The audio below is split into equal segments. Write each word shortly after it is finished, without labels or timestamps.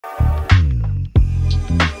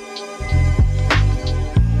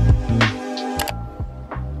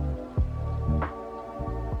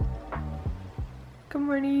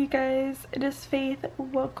guys, it is Faith.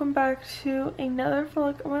 Welcome back to another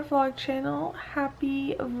vlog on my vlog channel.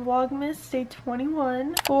 Happy Vlogmas Day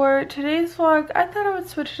 21. For today's vlog, I thought I would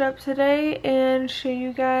switch it up today and show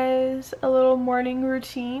you guys a little morning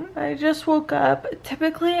routine. I just woke up.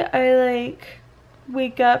 Typically, I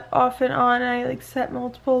wake up off and on. I set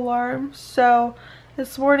multiple alarms. So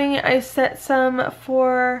this morning I set some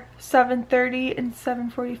for 7:30 and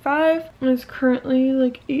 7:45. It's currently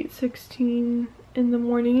 8:16 in the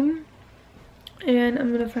morning and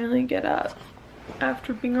I'm gonna finally get up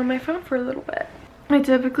after being on my phone for a little bit. I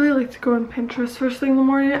typically like to go on Pinterest first thing in the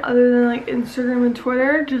morning, other than Instagram and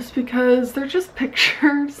Twitter, just because they're just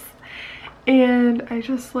pictures and I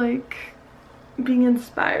just like being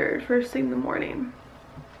inspired first thing in the morning.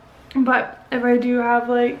 But if I do have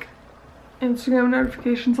Instagram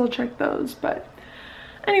notifications, I'll check those. But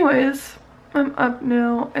anyways, I'm up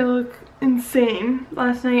now. I look insane.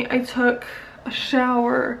 Last night I took a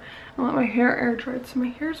shower and let my hair air dry, so my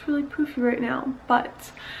hair is really poofy right now.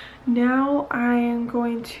 But now I am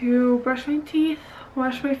going to brush my teeth,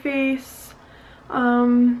 wash my face, put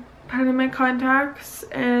in my contacts,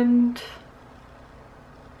 and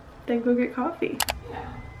then go get coffee.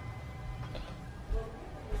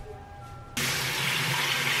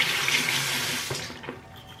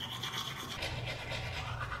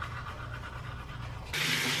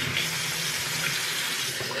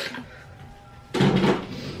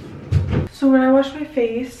 So when I wash my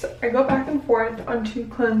face, I go back and forth on two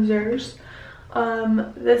cleansers.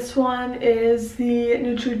 This one is the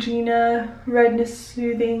Neutrogena Redness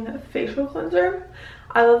Soothing Facial Cleanser.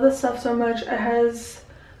 I love this stuff so much. It has,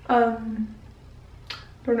 I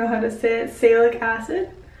don't know how to say it, salicylic acid.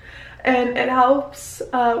 And it helps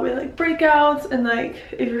with breakouts and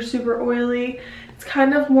if you're super oily. It's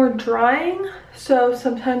kind of more drying. So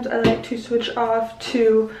sometimes I like to switch off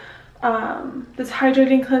to this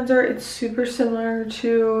hydrating cleanser. It's super similar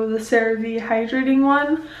to the CeraVe hydrating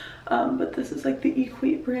one, but this is the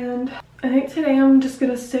Equate brand. I think today I'm just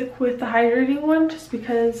gonna stick with the hydrating one just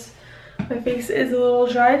because my face is a little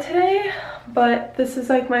dry today, but this is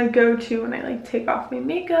my go-to when I take off my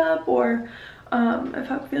makeup or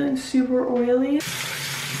if I'm feeling super oily.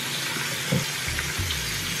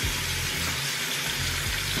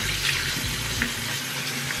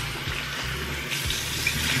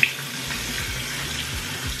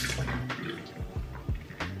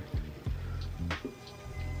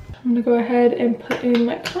 I'm gonna go ahead and put in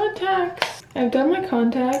my contacts. I've done my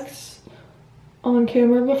contacts on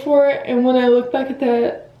camera before, and when I look back at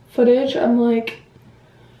that footage, I'm like,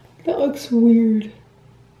 that looks weird.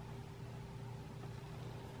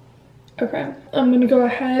 Okay, I'm gonna go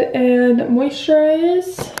ahead and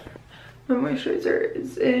moisturize. My moisturizer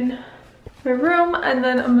is in my room, and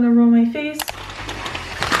then I'm gonna roll my face.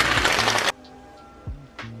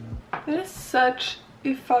 It is such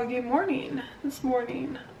a foggy morning this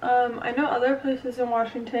morning. I know other places in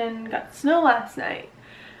Washington got snow last night,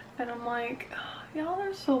 and I'm like, oh, y'all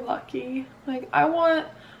are so lucky. I want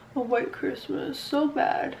a white Christmas so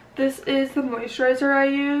bad. This is the moisturizer I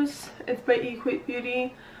use. It's by Equate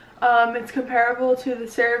Beauty. It's comparable to the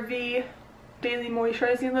CeraVe Daily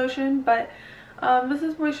Moisturizing Lotion, but this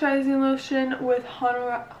is moisturizing lotion with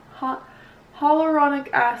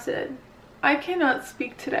hyaluronic acid. I cannot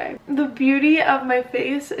speak today. The beauty of my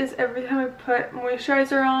face is every time I put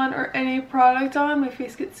moisturizer on or any product on, my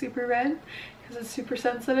face gets super red because it's super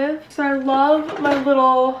sensitive. So I love my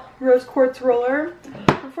little rose quartz roller.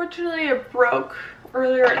 Unfortunately, it broke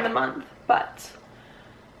earlier in the month, but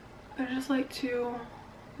I just like to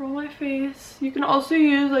roll my face. You can also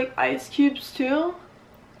use ice cubes too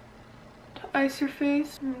to ice your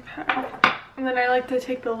face. Okay. And then I like to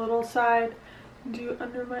take the little side, do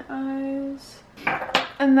under my eyes,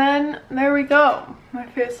 and then there we go. My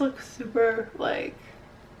face looks super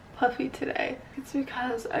puffy today. It's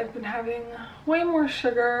because I've been having way more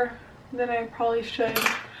sugar than I probably should,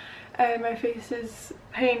 and my face is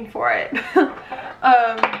paying for it.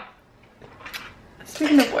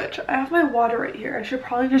 Speaking of which, I have my water right here. I should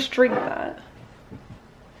probably just drink that.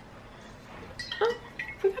 Oh,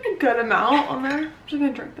 we got a good amount on there. I'm just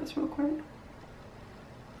gonna drink this real quick.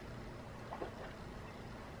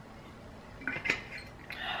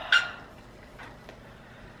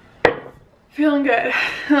 Feeling good.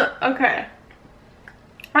 Okay.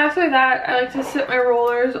 After that, I like to sit my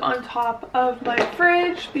rollers on top of my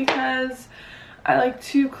fridge because I like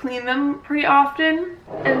to clean them pretty often.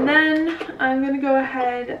 And then I'm going to go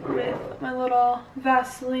ahead with my little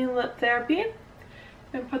Vaseline Lip Therapy.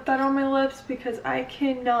 and put that on my lips because I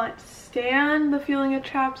cannot stand the feeling of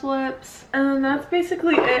chapped lips. And then that's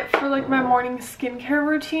basically it for like my morning skincare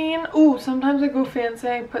routine. Ooh, sometimes I go fancy,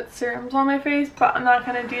 I put serums on my face, but I'm not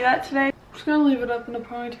gonna do that today. I'm just gonna leave it up in a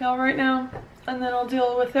ponytail right now, and then I'll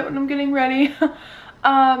deal with it when I'm getting ready. But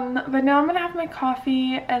now I'm gonna have my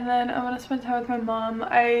coffee, and then I'm gonna spend time with my mom.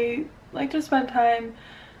 I like to spend time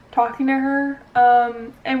talking to her,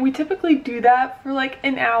 and we typically do that for like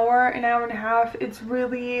an hour and a half. It's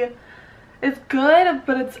good,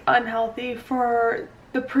 but it's unhealthy for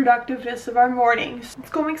the productiveness of our mornings. Let's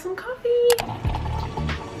go make some coffee.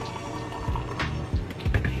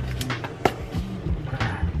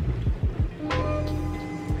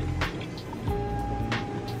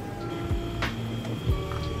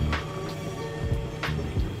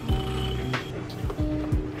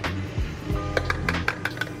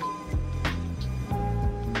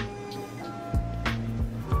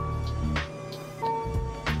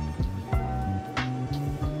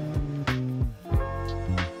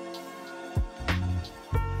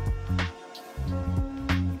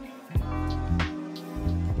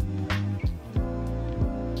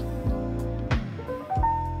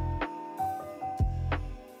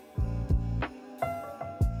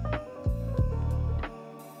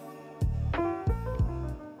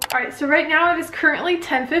 Alright, so right now it is currently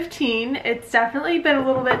 10:15. It's definitely been a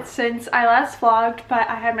little bit since I last vlogged, but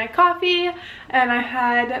I had my coffee and I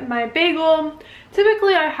had my bagel.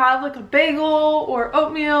 Typically I have like a bagel or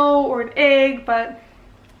oatmeal or an egg, but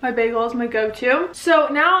my bagel is my go-to. So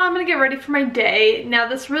now I'm gonna get ready for my day. Now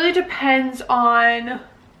this really depends on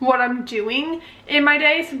what I'm doing in my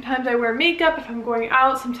day. Sometimes I wear makeup if I'm going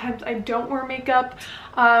out, sometimes I don't wear makeup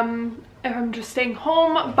if I'm just staying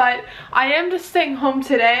home, but I am just staying home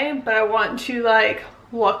today, but I want to like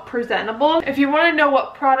look presentable. If you want to know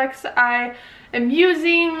what products I am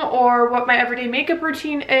using or what my everyday makeup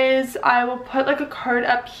routine is, I will put like a card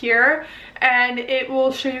up here and it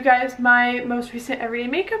will show you guys my most recent everyday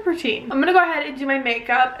makeup routine. I'm gonna go ahead and do my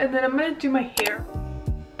makeup, and then I'm gonna do my hair.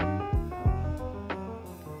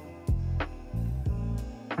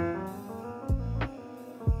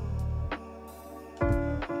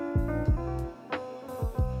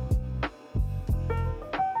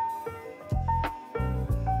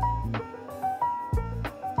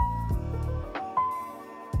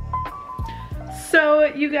 So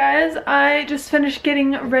you guys, I just finished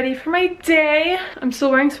getting ready for my day. I'm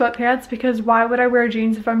still wearing sweatpants because why would I wear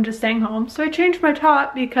jeans if I'm just staying home? So I changed my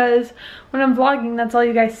top because when I'm vlogging, that's all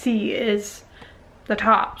you guys see is the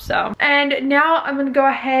top. So, and now I'm gonna go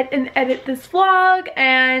ahead and edit this vlog,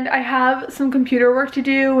 and I have some computer work to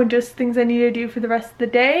do and just things I need to do for the rest of the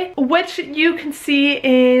day, which you can see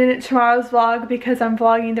in tomorrow's vlog because I'm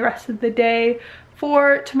vlogging the rest of the day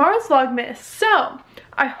for tomorrow's Vlogmas. So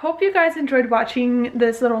I hope you guys enjoyed watching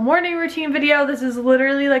this little morning routine video. This is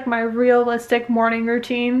literally like my realistic morning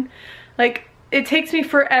routine. Like, it takes me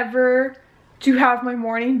forever to have my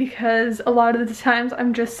morning because a lot of the times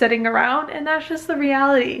I'm just sitting around, and that's just the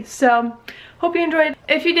reality. So hope you enjoyed.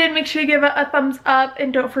 If you did, make sure you give it a thumbs up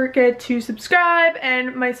and don't forget to subscribe,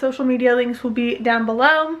 and my social media links will be down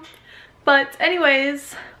below. But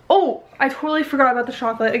anyways, oh, I totally forgot about the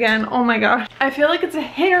chocolate again. Oh my gosh. I feel like it's a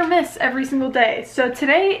hit or miss every single day. So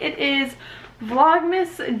today it is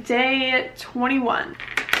Vlogmas day 21.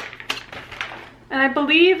 And I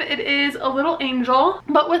believe it is a little angel.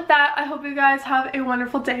 But with that, I hope you guys have a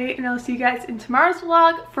wonderful day, and I'll see you guys in tomorrow's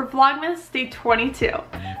vlog for Vlogmas day 22.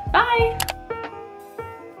 Bye!